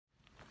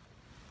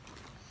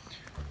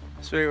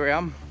So here I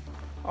am,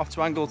 off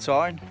to Angle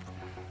Tarn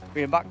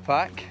with a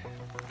backpack,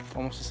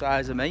 almost the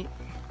size of me.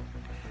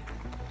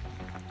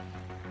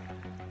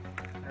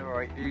 They're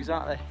alright views,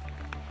 aren't they?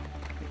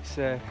 It's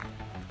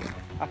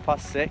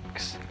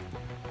 6:30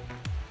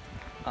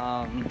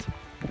 and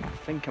I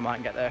think I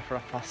might get there for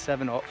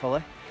 7:30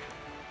 hopefully.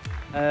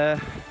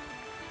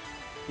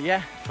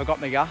 Yeah, forgot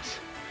my gas.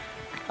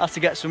 I had to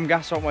get some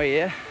gas on my way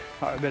here.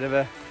 That was a bit of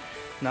a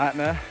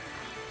nightmare,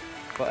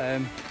 but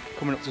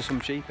coming up to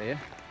some cheap here.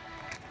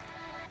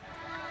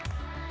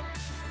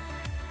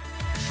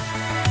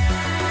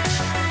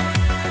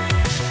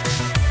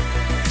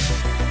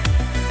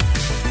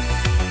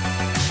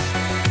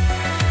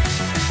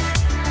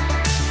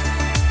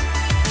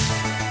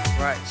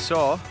 Right,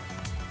 so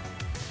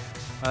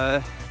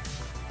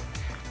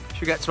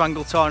should get to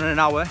Angle Tarn in an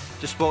hour.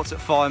 Just spoke to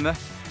Farmer.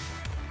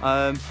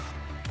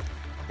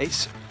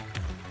 It's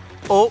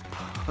up,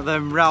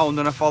 then round,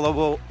 and I follow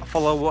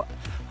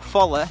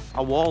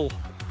a wall.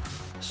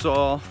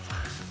 So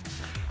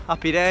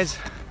happy days.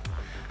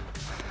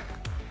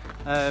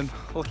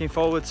 Looking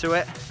forward to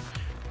it.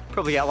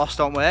 Probably get lost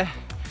on way,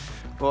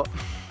 but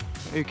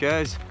who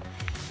cares?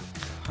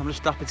 I'm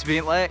just happy to be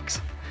in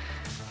lakes.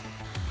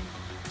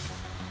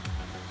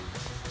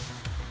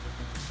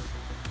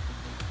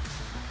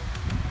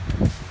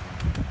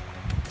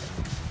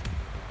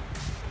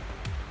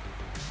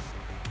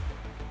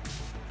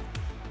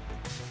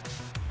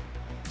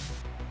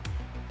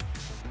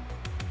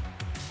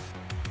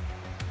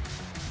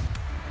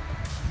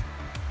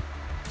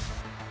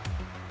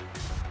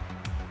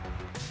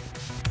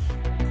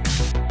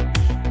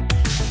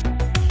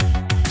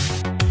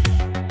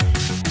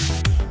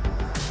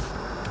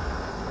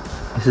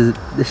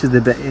 This is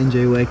the bit I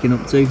enjoy waking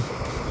up to.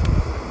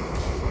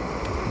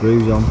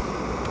 Brews on.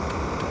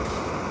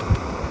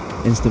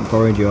 Instant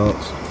porridge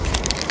oats.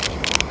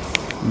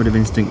 A bit of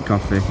instant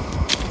coffee.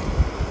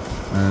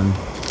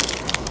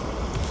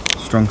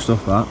 Strong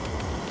stuff that.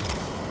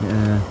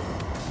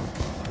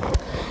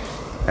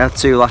 I had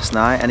 2 last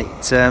night and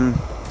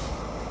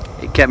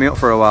it kept me up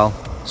for a while.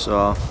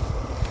 So,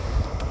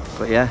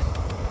 but yeah,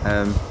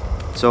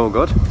 it's all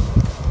good.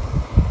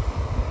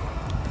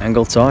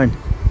 Angle Tarn.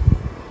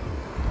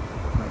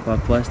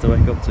 Bad place to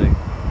wake up to.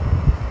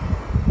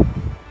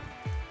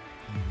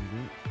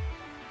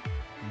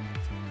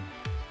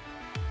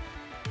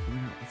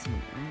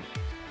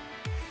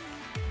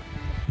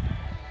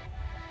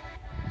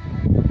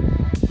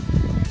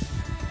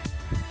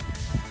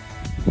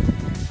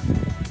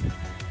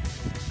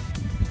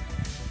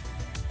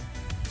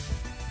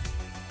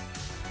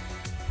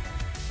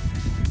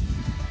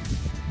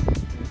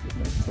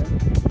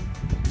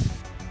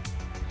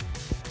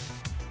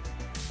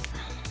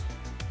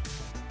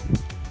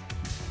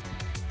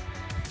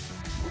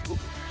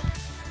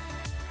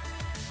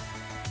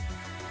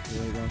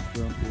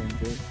 Grampian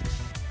bit.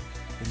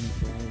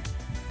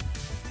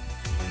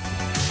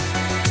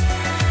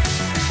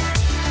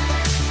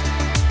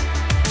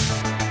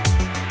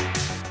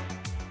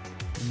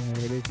 And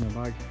there it is, my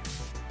bag.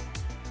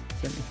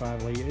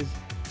 75 litres,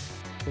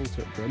 full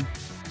tuck brim.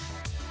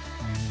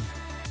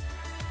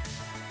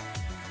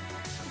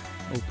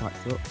 All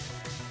packed up.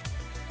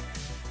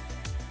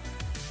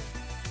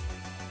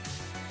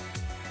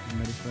 I'm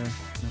ready for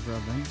another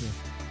adventure.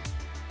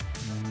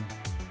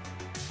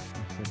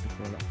 Like I said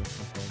before, that's the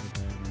top over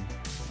there, and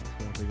that's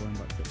where I'll be going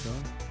back to the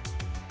car.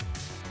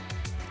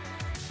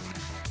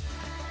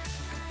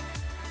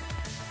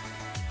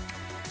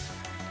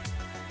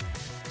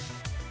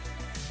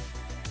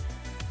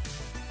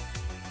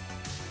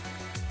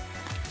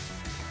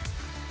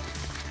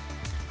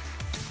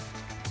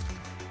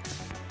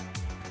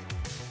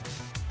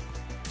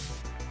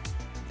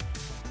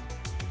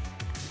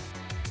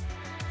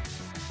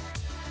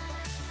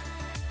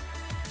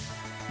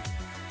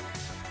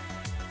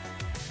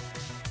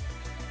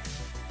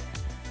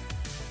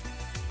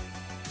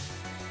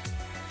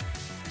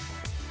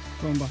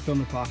 Going back on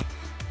the path.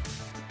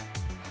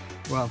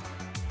 Well,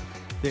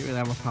 didn't really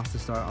have a path to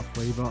start off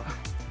with, but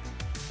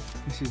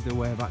this is the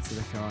way back to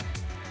the car.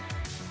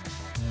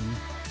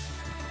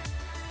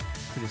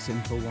 Pretty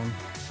simple one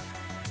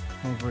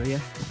over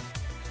here.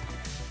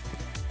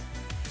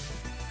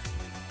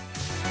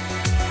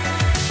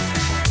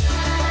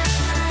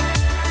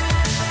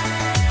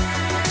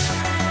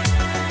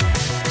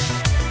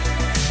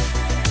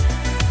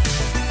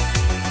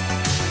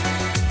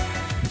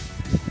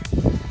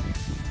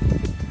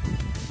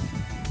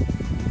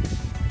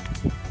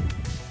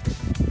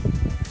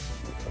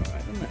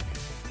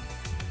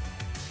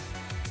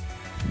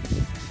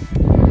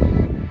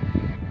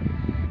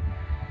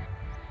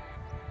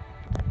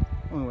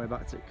 On the way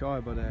back to the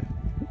car, but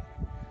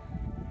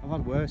I've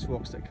had worse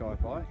walks to the car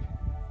park.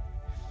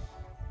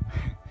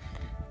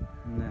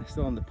 And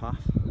still on the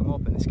path. I'm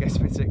hoping this gets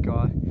me to the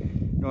car.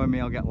 Knowing me,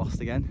 I'll get lost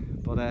again.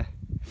 But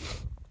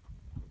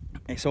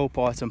it's all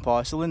part and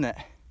parcel, isn't it?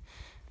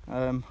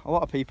 A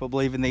lot of people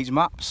believe in these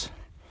maps.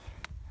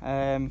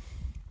 I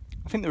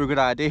think they're a good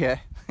idea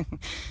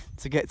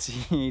to get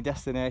to your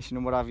destination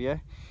and what have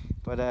you.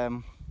 But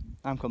I'm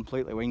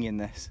completely winging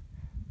this.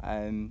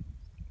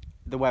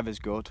 The weather's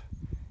good,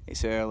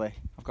 it's early,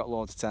 I've got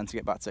loads of time to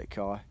get back to the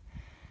car.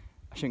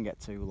 I shouldn't get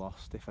too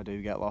lost if I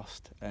do get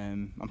lost.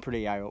 I'm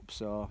pretty high up,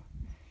 so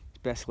it's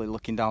basically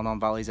looking down on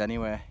valleys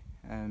anyway.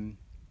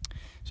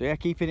 So yeah,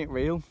 keeping it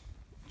real.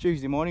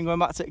 Tuesday morning going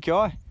back to the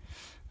car.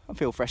 I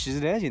feel fresh as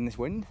a daisy in this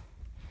wind.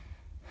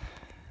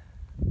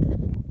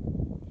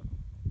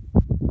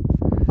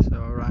 So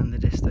right in the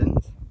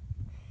distance,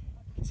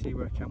 you can see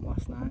where I camped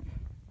last night,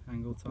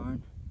 Angle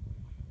Tarn.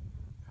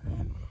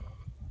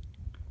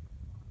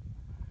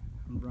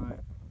 I'm right,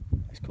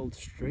 it's called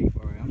Street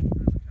where I am.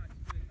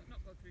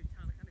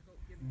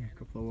 Yeah, a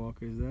couple of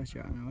walkers there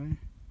chatting away.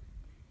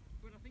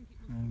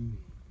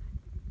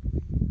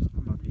 It's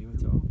not a bad view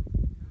at all.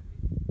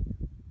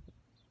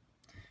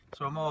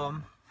 So I'm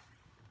home.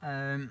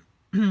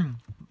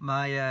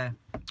 My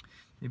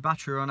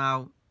battery ran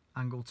out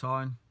Angle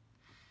Tarn,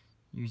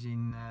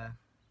 using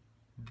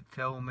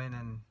filming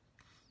and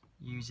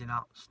using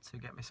apps to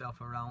get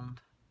myself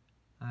around.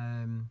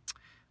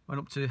 Went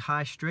up to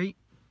High Street,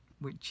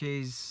 which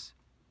is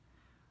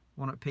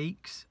one at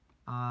Peaks.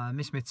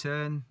 Missed my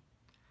turn,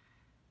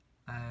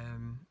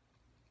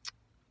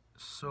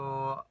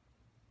 so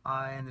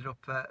I ended up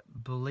at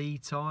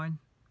Wild Tarn,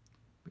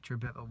 which are a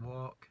bit of a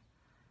walk,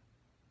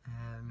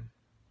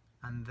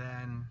 and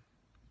then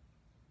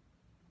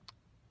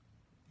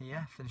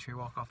yeah, finished my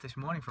walk off this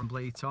morning from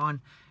Wild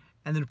Tarn.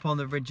 Ended up on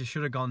the ridge I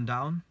should have gone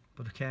down,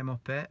 but I came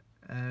up it.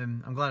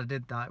 I'm glad I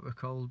did that. We're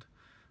called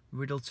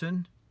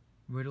Riddlesden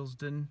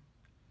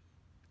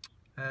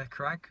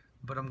Crag,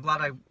 but I'm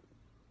glad I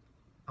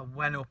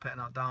went up it and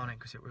not down it,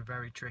 because it was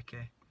very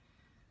tricky.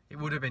 It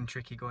would have been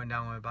tricky going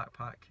down with a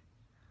backpack.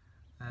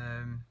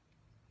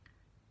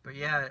 But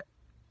yeah,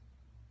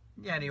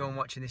 anyone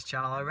watching this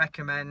channel, I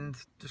recommend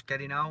just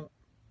getting out.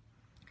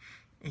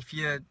 If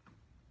you're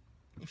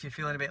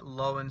feeling a bit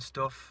low and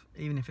stuff,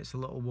 even if it's a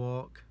little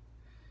walk,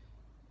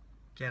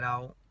 get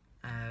out.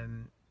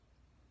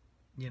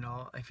 You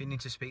know, if you need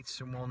to speak to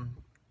someone,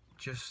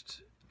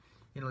 just,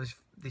 you know,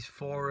 there's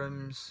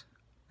forums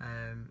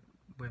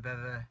with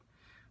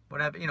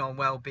whatever, you know,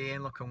 well-being,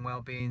 look on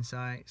well-being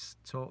sites,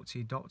 talk to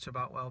your doctor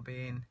about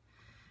well-being.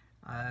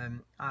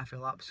 I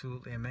feel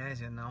absolutely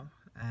amazing now.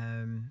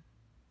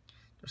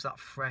 Just that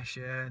fresh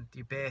air,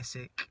 your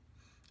basic,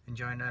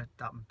 enjoying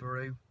that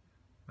brew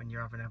when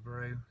you're having a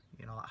brew,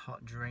 you know, that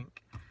hot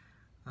drink.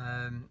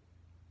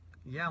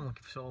 Yeah, I'm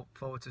looking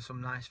forward to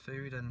some nice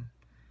food, and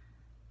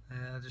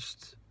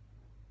just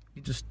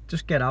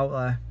get out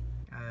there.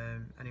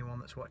 Anyone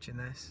that's watching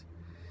this,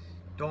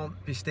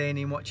 don't be staying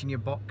in watching your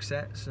box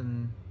sets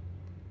and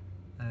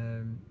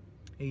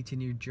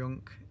eating your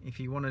junk. If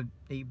you want to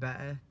eat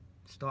better,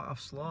 start off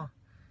slow.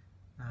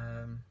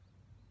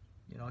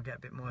 You know, get a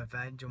bit more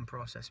veg,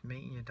 unprocessed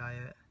meat in your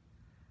diet.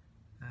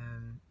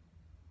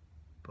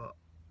 But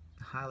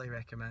I highly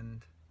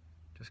recommend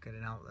just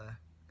getting out there,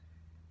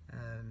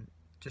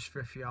 just for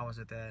a few hours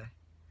a day,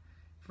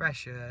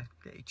 fresh air,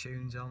 get your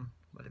tunes on,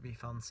 let it be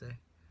fancy,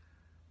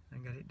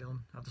 and get it done.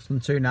 I've just done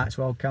 2 nights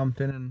wild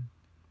camping, and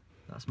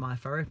that's my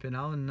therapy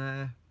now, and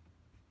I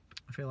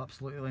feel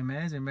absolutely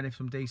amazing, ready for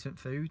some decent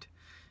food.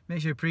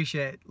 Makes you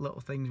appreciate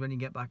little things when you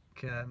get back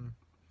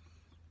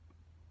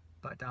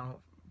down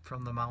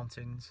from the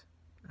mountains.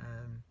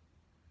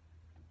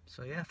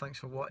 So yeah, thanks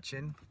for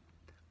watching.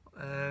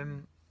 I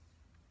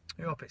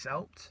hope it's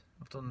helped.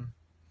 It's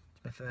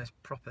my first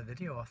proper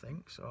video, I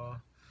think, so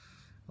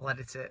I'll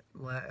edit it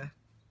later.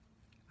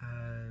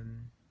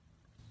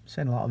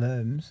 Saying a lot of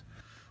a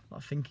lot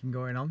of thinking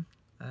going on.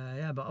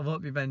 Yeah, but I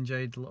hope you've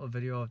enjoyed the little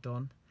video I've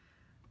done.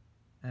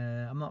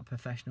 I'm not a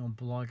professional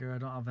blogger, I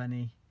don't have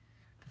any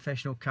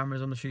professional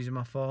cameras, I'm just using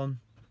my phone.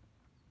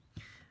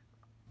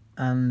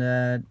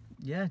 And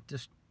yeah,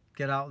 just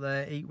get out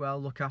there, eat well,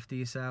 look after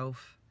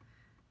yourself,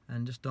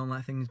 and just don't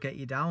let things get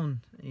you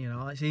down. You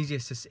know, it's easier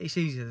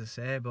to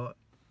say, but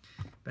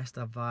best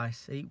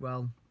advice: eat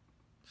well,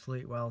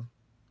 sleep well,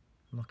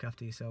 and look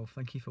after yourself.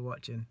 Thank you for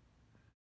watching.